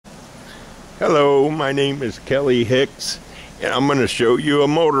Hello, my name is Kelly Hicks, and I'm going to show you a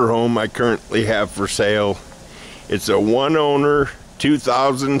motorhome I currently have for sale. It's a one-owner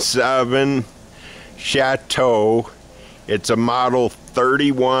 2007 Chateau. It's a model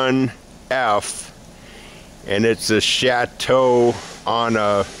 31F, and it's a Chateau on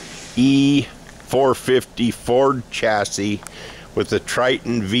a E450 Ford chassis with a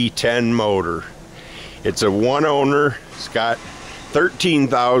Triton V10 motor. It's a one-owner. It's got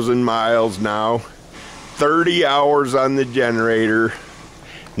 13,000 miles now, 30 hours on the generator,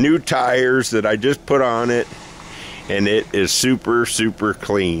 new tires that I just put on it, and it is super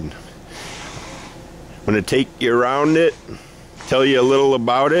clean. I'm going to take you around it, tell you a little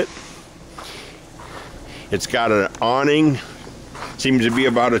about it. It's got an awning, seems to be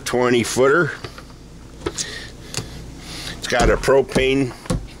about a 20-footer. It's got a propane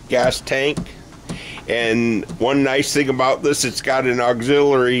gas tank. And one nice thing about this, it's got an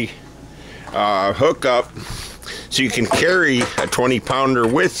auxiliary hookup, so you can carry a 20-pounder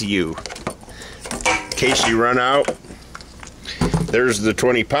with you in case you run out. There's the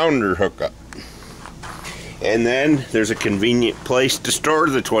 20-pounder hookup, and then there's a convenient place to store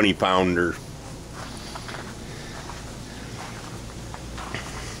the 20-pounder.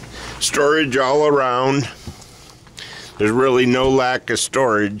 Storage all around. There's really no lack of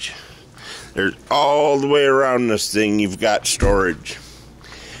storage. There's all the way around this thing, you've got storage.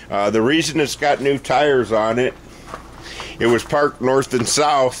 The reason it's got new tires on it, it was parked north and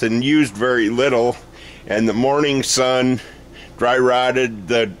south and used very little, and the morning sun dry rotted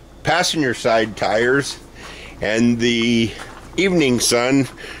the passenger side tires, and the evening sun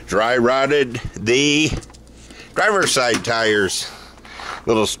dry rotted the driver's side tires.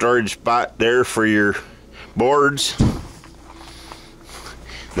 Little storage spot there for your boards.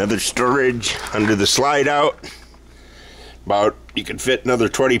 Another storage under the slide out. You can fit another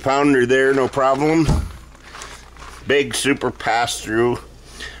 20-pounder there, no problem. Big super pass-through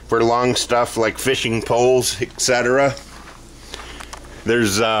for long stuff like fishing poles, etc.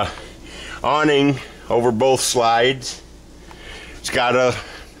 There's a awning over both slides. It's got a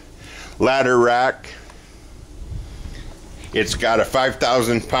ladder rack. It's got a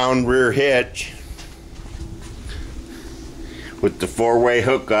 5,000-pound rear hitch with the four-way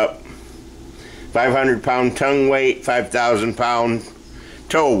hookup, 500-pound tongue weight, 5,000-pound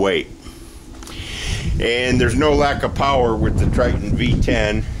toe weight. And there's no lack of power with the Triton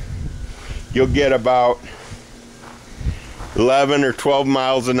V10. You'll get about 11 or 12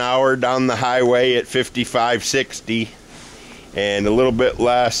 miles an hour down the highway at 55, 60, and a little bit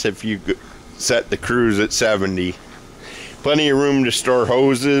less if you set the cruise at 70. Plenty of room to store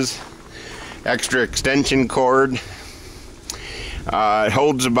hoses, extra extension cord. It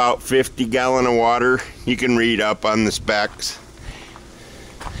holds about 50 gallons of water. You can read up on the specs.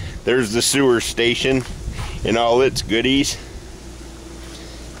 There's the sewer station and all its goodies.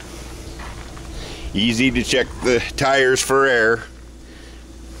 Easy to check the tires for air.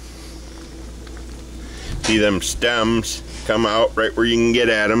 See them stems come out right where you can get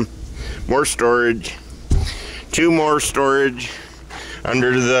at them. More storage. Two more storage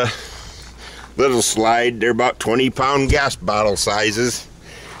under the little slide. They're about 20-pound gas bottle sizes.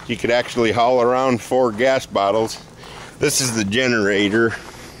 You could actually haul around 4 gas bottles. This is the generator,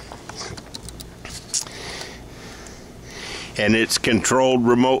 and it's controlled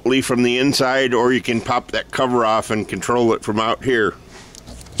remotely from the inside, or you can pop that cover off and control it from out here.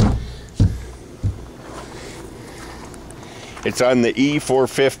 It's on the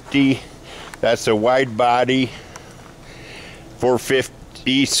E450. That's a wide body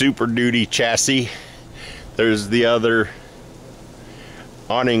 450 Super Duty chassis. There's the other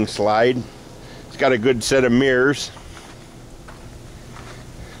awning slide. It's got a good set of mirrors.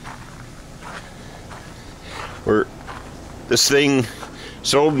 This thing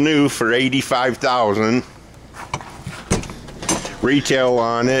sold new for $85,000. Retail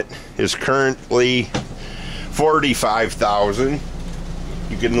on it is currently $45,000.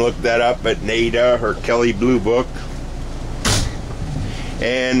 You can look that up at NADA or Kelly Blue Book.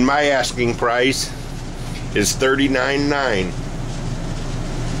 And my asking price is $39,900.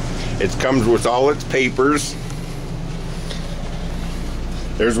 It comes with all its papers.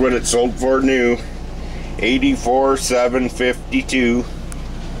 There's what it sold for new, $84,752,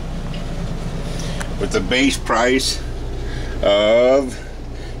 with a base price of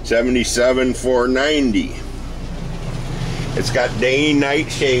 $77,490. It's got day and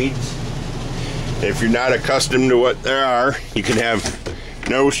night shades. If you're not accustomed to what there are, you can have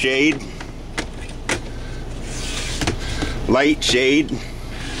no shade, light shade,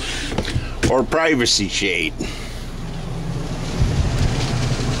 or privacy shade.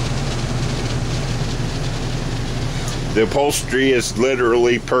 The upholstery is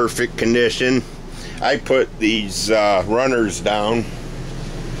literally perfect condition. I put these runners down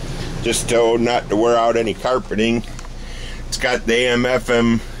just so not to wear out any carpeting. It's got the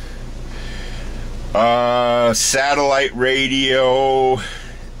AM/FM satellite radio,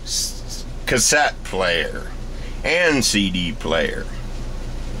 cassette player, and CD player.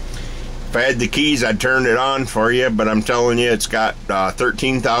 If I had the keys, I'd turn it on for you, but I'm telling you, it's got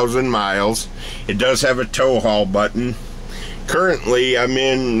 13,000 miles. It does have a tow haul button. Currently, I'm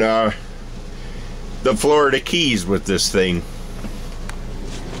in the Florida Keys with this thing.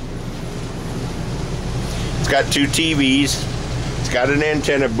 It's got 2 TVs. It's got an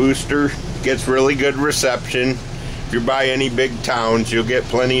antenna booster. Gets really good reception. If you're by any big towns, you'll get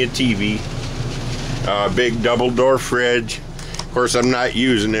plenty of TV. Big double door fridge. Of course, I'm not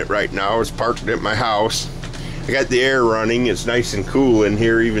using it right now. It's parked at my house. I got the air running. It's nice and cool in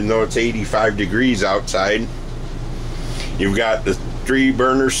here, even though it's 85 degrees outside. You've got the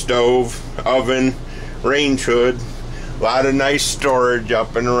 3-burner stove, oven, range hood. A lot of nice storage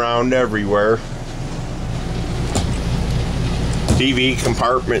up and around everywhere. TV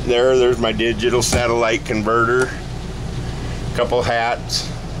compartment there. There's my digital satellite converter. A couple hats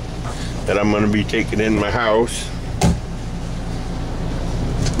that I'm going to be taking in my house.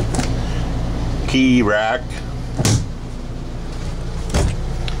 Key rack.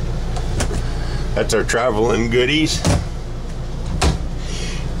 That's our traveling goodies.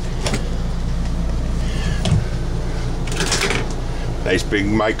 Nice big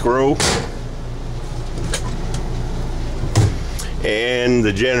micro. And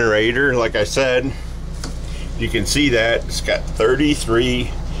the generator, like I said, you can see that it's got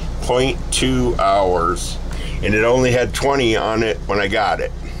 33.2 hours, and it only had 20 on it when I got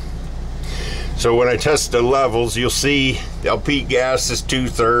it. So when I test the levels, you'll see the LP gas is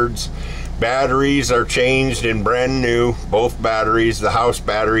 2/3. Batteries are changed and brand new. Both batteries, the house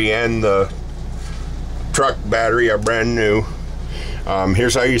battery and the truck battery, are brand new.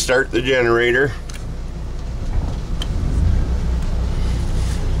 Here's how you start the generator.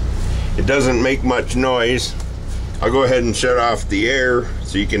 It doesn't make much noise. I'll go ahead and shut off the air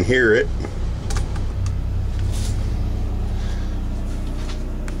so you can hear it.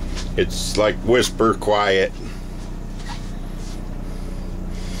 It's like whisper quiet.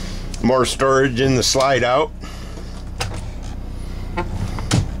 More storage in the slide out.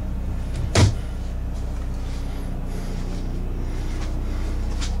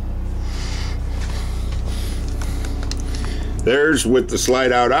 There's with the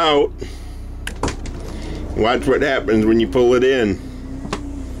slide out. Watch what happens when you pull it in.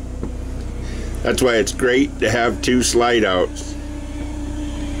 That's why it's great to have 2 slide outs.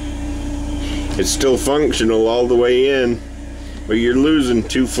 It's still functional all the way in, but you're losing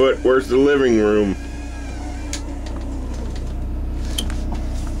 2 foot worth of living room.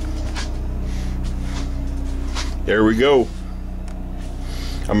 There we go.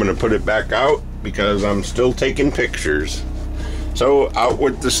 I'm gonna put it back out because I'm still taking pictures. So out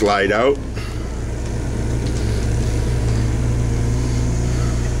with the slide out.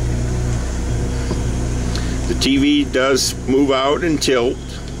 The TV does move out and tilt.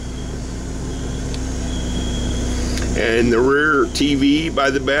 And the rear TV by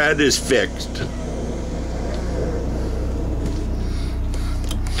the bed is fixed.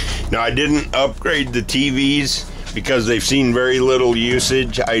 Now, I didn't upgrade the TVs because they've seen very little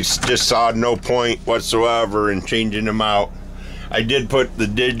usage. I just saw no point whatsoever in changing them out. I did put the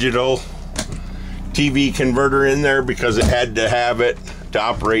digital TV converter in there because it had to have it to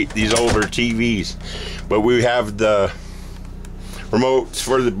operate these older TVs. But we have the remotes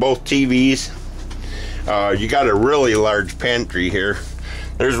for both TVs. You got a really large pantry here.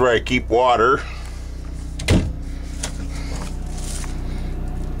 There's where I keep water.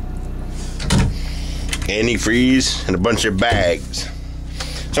 Antifreeze and a bunch of bags.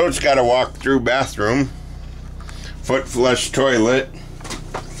 So it's got a walk-through bathroom, foot flush toilet,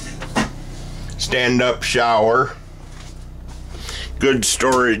 stand-up shower, good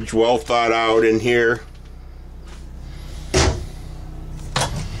storage, well thought out in here.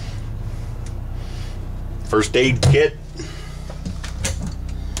 First aid kit.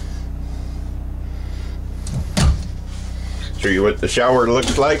 Show you what the shower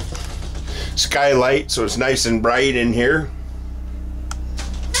looks like. Skylight, so it's nice and bright in here.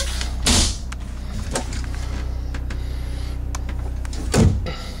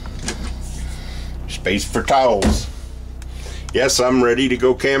 Space for towels. Yes, I'm ready to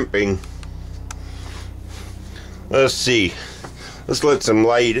go camping. Let's see. Let's let some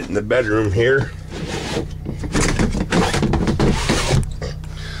light in the bedroom here.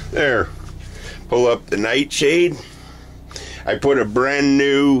 There. Pull up the nightshade. I put a brand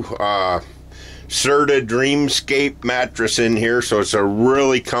new Serta Dreamscape mattress in here, so it's a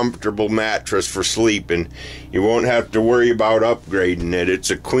really comfortable mattress for sleeping. You won't have to worry about upgrading it.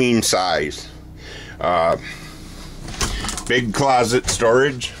 It's a queen size. Big closet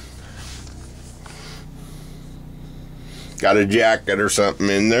storage. Got a jacket or something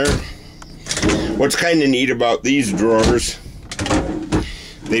in there. What's kind of neat about these drawers,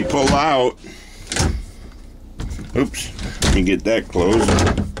 they pull out. Oops, let me get that closed.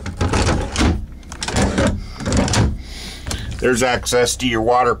 There's access to your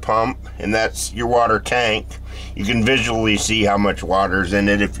water pump, and that's your water tank. You can visually see how much water's in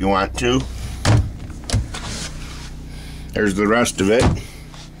it if you want to. There's the rest of it.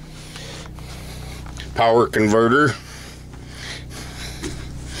 Power converter.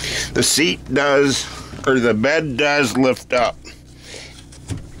 The seat does, or the bed does lift up.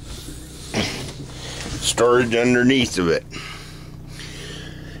 Storage underneath of it.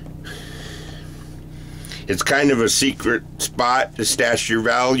 It's kind of a secret spot to stash your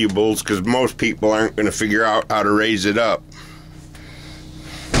valuables because most people aren't going to figure out how to raise it up.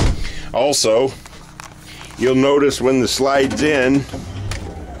 Also, you'll notice when the slides in,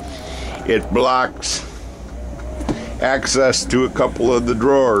 it blocks access to a couple of the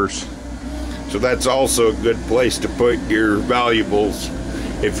drawers. So that's also a good place to put your valuables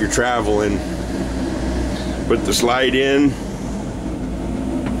if you're traveling. Put the slide in.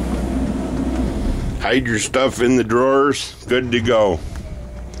 Hide your stuff in the drawers. Good to go.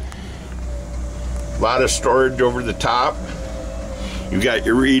 A lot of storage over the top. You've got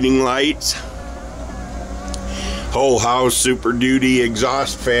your reading lights. Whole house Super Duty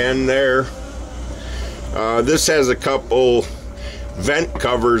exhaust fan there. This has a couple vent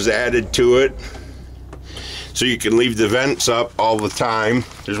covers added to it, so you can leave the vents up all the time.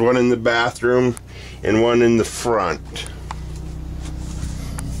 There's one in the bathroom and one in the front.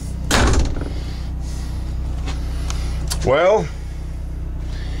 Well,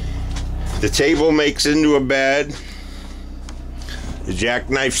 the table makes into a bed. The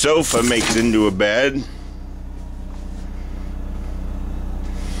jackknife sofa makes into a bed.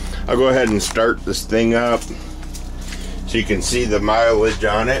 I'll go ahead and start this thing up so you can see the mileage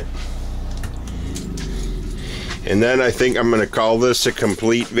on it. And then I think I'm going to call this a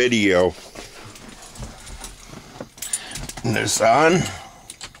complete video. Putting this on.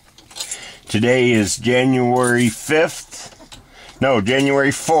 Today is January 5th. No,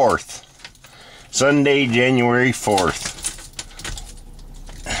 January 4th. Sunday, January 4th.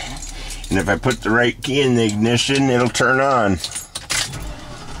 And if I put the right key in the ignition, it'll turn on.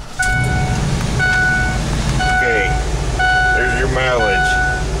 Mileage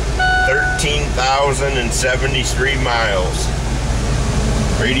 13,073 miles.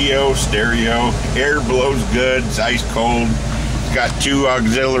 Radio, stereo, air blows good, it's ice cold. It's got 2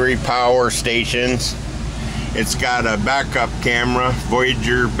 auxiliary power stations. It's got a backup camera,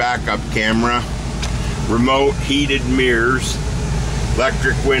 Voyager backup camera, remote heated mirrors,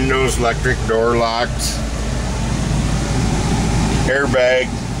 electric windows, electric door locks, airbag.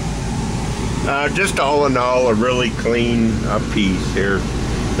 Just all in all, a really clean piece here.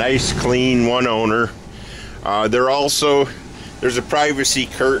 Nice, clean, one owner. There's a privacy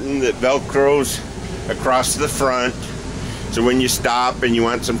curtain that velcros across the front. So when you stop and you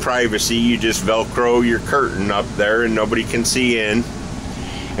want some privacy, you just velcro your curtain up there and nobody can see in.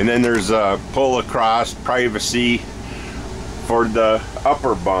 And then there's a pull across privacy for the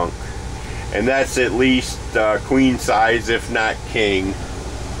upper bunk. And that's at least queen size, if not king.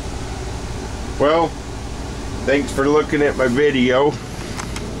 Well, thanks for looking at my video.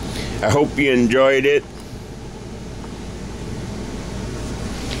 I hope you enjoyed it.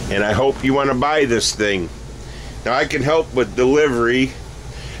 And I hope you want to buy this thing. Now I can help with delivery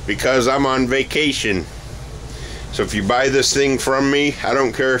because I'm on vacation. So if you buy this thing from me, I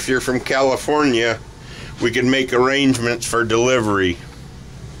don't care if you're from California, we can make arrangements for delivery.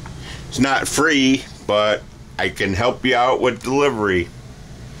 It's not free, but I can help you out with delivery.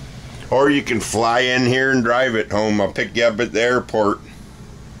 Or you can fly in here and drive it home. I'll pick you up at the airport.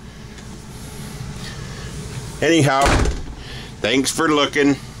 Anyhow, thanks for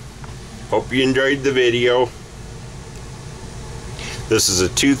looking. Hope you enjoyed the video. This is a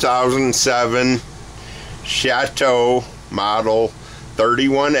 2007 Chateau Model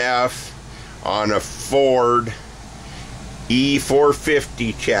 31F on a Ford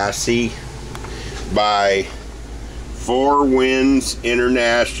E450 chassis by Four Winds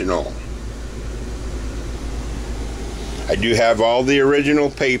International. I do have all the original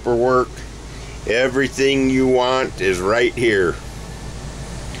paperwork. Everything you want is right here.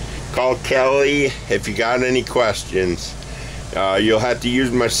 Call Kelly if you got any questions. You'll have to use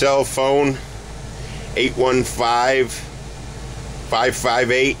my cell phone,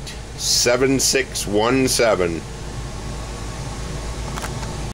 815-558-7617.